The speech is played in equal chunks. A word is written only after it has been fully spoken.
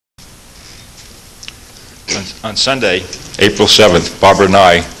On Sunday, April 7th, Barbara and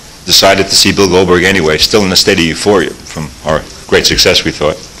I decided to see Bill Goldberg anyway, still in a state of euphoria from our great success, we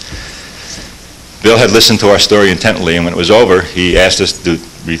thought. Bill had listened to our story intently, and when it was over, he asked us, do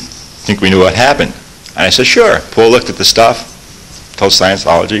we think we knew what happened? And I said, sure. Paul looked at the stuff, told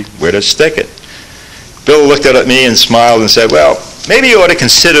Scientology where to stick it. Bill looked at me and smiled and said, well, maybe you ought to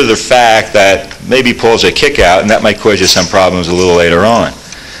consider the fact that maybe Paul's a kick-out, and that might cause you some problems a little later on.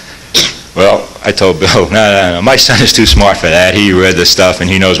 Well, I told Bill, no, my son is too smart for that. He read the stuff and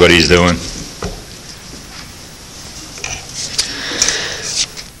he knows what he's doing.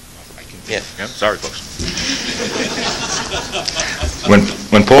 Yeah, sorry, folks.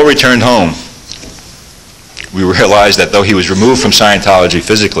 When Paul returned home, we realized that though he was removed from Scientology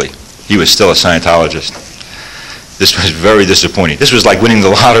physically, he was still a Scientologist. This was very disappointing. This was like winning the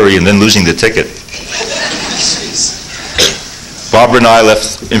lottery and then losing the ticket. Barbara and I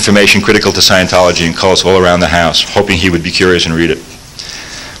left information critical to Scientology in cults all around the house, hoping he would be curious and read it.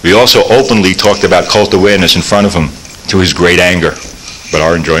 We also openly talked about cult awareness in front of him, to his great anger, but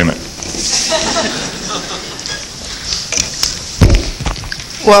our enjoyment.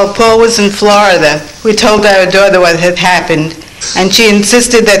 While Paul was in Florida, we told our daughter what had happened, and she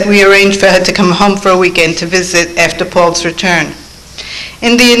insisted that we arrange for her to come home for a weekend to visit after Paul's return.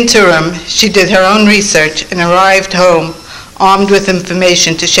 In the interim, she did her own research and arrived home armed with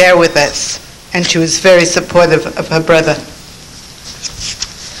information to share with us, and she was very supportive of her brother.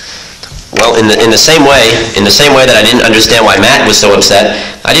 Well, in the same way that I didn't understand why Matt was so upset,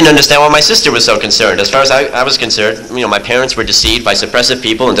 I didn't understand why my sister was so concerned. As far as I was concerned, my parents were deceived by suppressive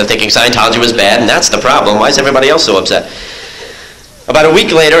people into thinking Scientology was bad, and that's the problem. Why is everybody else so upset? About a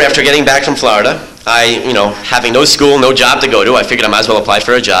week later, after getting back from Florida, having no school, no job to go to, I figured I might as well apply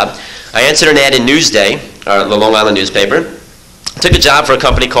for a job. I answered an ad in Newsday, the Long Island newspaper. Took a job for a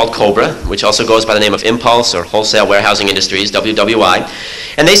company called Cobra, which also goes by the name of Impulse or Wholesale Warehousing Industries, WWI.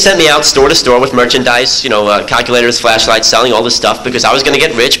 And they sent me out store to store with merchandise, calculators, flashlights, selling all this stuff because I was going to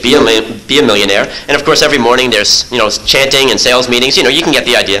get rich, be a millionaire. And of course, every morning there's, chanting and sales meetings. You can get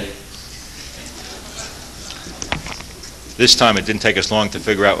the idea. This time it didn't take us long to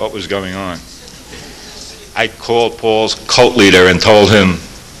figure out what was going on. I called Paul's cult leader and told him,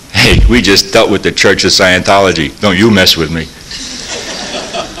 hey, we just dealt with the Church of Scientology. Don't you mess with me.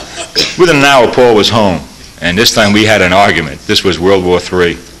 Within an hour, Paul was home, and this time we had an argument. This was World War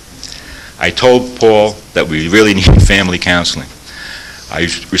III. I told Paul that we really needed family counseling. I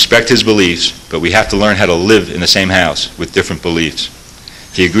respect his beliefs, but we have to learn how to live in the same house with different beliefs.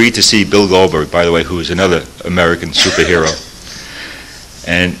 He agreed to see Bill Goldberg, by the way, who is another American superhero.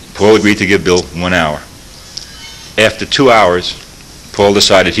 And Paul agreed to give Bill 1 hour. After 2 hours, Paul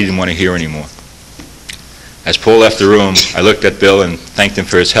decided he didn't want to hear anymore. As Paul left the room, I looked at Bill and thanked him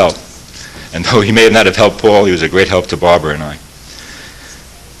for his help. And though he may not have helped Paul, he was a great help to Barbara and I.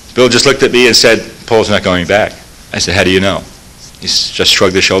 Bill just looked at me and said, Paul's not going back. I said, how do you know? He just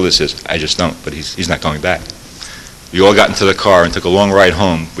shrugged his shoulders and says, I just don't, but he's not going back. We all got into the car and took a long ride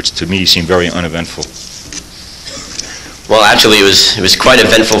home, which to me seemed very uneventful. Well, actually, it was quite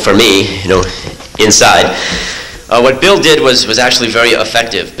eventful for me, inside. What Bill did was actually very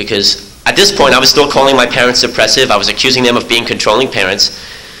effective because at this point I was still calling my parents suppressive. I was accusing them of being controlling parents.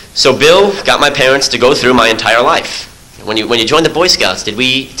 So Bill got my parents to go through my entire life. When you joined the Boy Scouts, did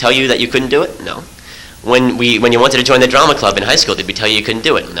we tell you that you couldn't do it? No. When you wanted to join the drama club in high school, did we tell you couldn't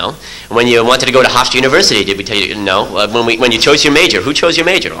do it? No. When you wanted to go to Hofstra University, did we tell you no? When you chose your major, who chose your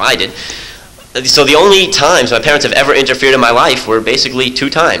major? Well, I did. So the only times my parents have ever interfered in my life were basically 2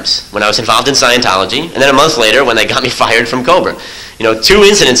 times. When I was involved in Scientology, and then a month later when they got me fired from Cobra. 2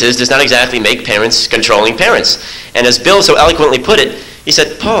 incidences does not exactly make parents controlling parents. And as Bill so eloquently put it, he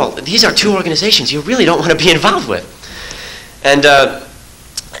said, Paul, these are 2 organizations you really don't want to be involved with. And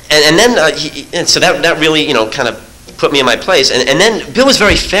so that really, kind of put me in my place. And then Bill was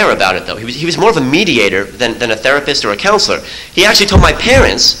very fair about it, though. He was more of a mediator than a therapist or a counselor. He actually told my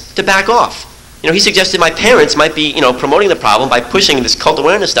parents to back off. He suggested my parents might be, promoting the problem by pushing this cult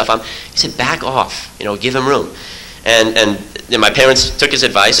awareness stuff on. He said, back off, give him room. And my parents took his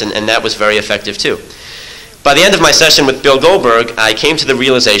advice, and that was very effective, too. By the end of my session with Bill Goldberg, I came to the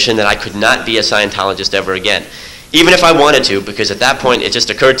realization that I could not be a Scientologist ever again. Even if I wanted to, because at that point it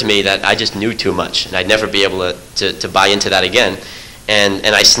just occurred to me that I just knew too much, and I'd never be able to buy into that again.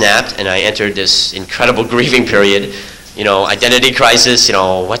 And I snapped, and I entered this incredible grieving period, identity crisis,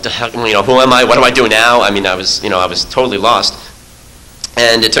 what the heck, who am I, what do I do now? I mean, I was totally lost.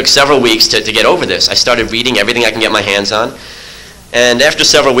 And it took several weeks to get over this. I started reading everything I can get my hands on. And after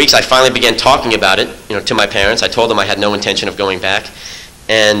several weeks, I finally began talking about it, to my parents. I told them I had no intention of going back.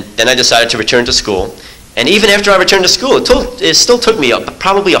 And then I decided to return to school. And even after I returned to school, it still took me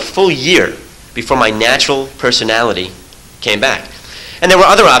probably a full year before my natural personality came back. And there were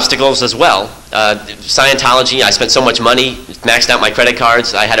other obstacles as well. Scientology, I spent so much money, maxed out my credit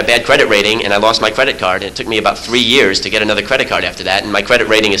cards. I had a bad credit rating, and I lost my credit card. It took me about 3 years to get another credit card after that, and my credit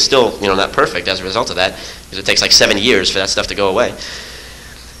rating is still, not perfect as a result of that, because it takes like 7 years for that stuff to go away.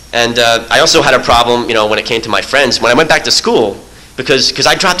 And I also had a problem, when it came to my friends. When I went back to school, because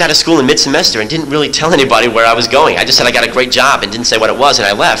I dropped out of school in mid-semester and didn't really tell anybody where I was going. I just said I got a great job and didn't say what it was, and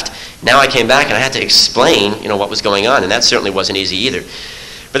I left. Now I came back and I had to explain, what was going on, and that certainly wasn't easy either.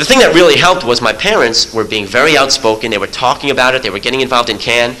 But the thing that really helped was my parents were being very outspoken. They were talking about it. They were getting involved in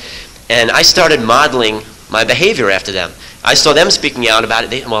CAN, and I started modeling my behavior after them. I saw them speaking out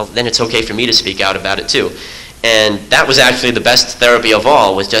about it. Well, then it's okay for me to speak out about it too. And that was actually the best therapy of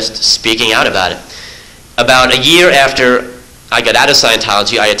all, was just speaking out about it. About a year after I got out of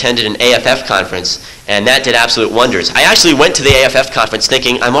Scientology, I attended an AFF conference, and that did absolute wonders. I actually went to the AFF conference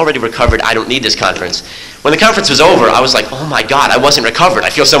thinking, I'm already recovered, I don't need this conference. When the conference was over, I was like, oh my God, I wasn't recovered, I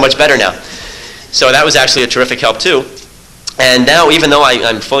feel so much better now. So that was actually a terrific help too. And now, even though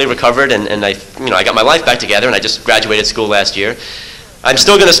I'm fully recovered and I got my life back together, and I just graduated school last year, I'm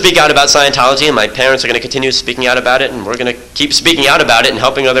still going to speak out about Scientology, and my parents are going to continue speaking out about it, and we're going to keep speaking out about it and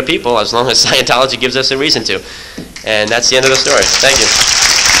helping other people as long as Scientology gives us a reason to. And that's the end of the story. Thank you.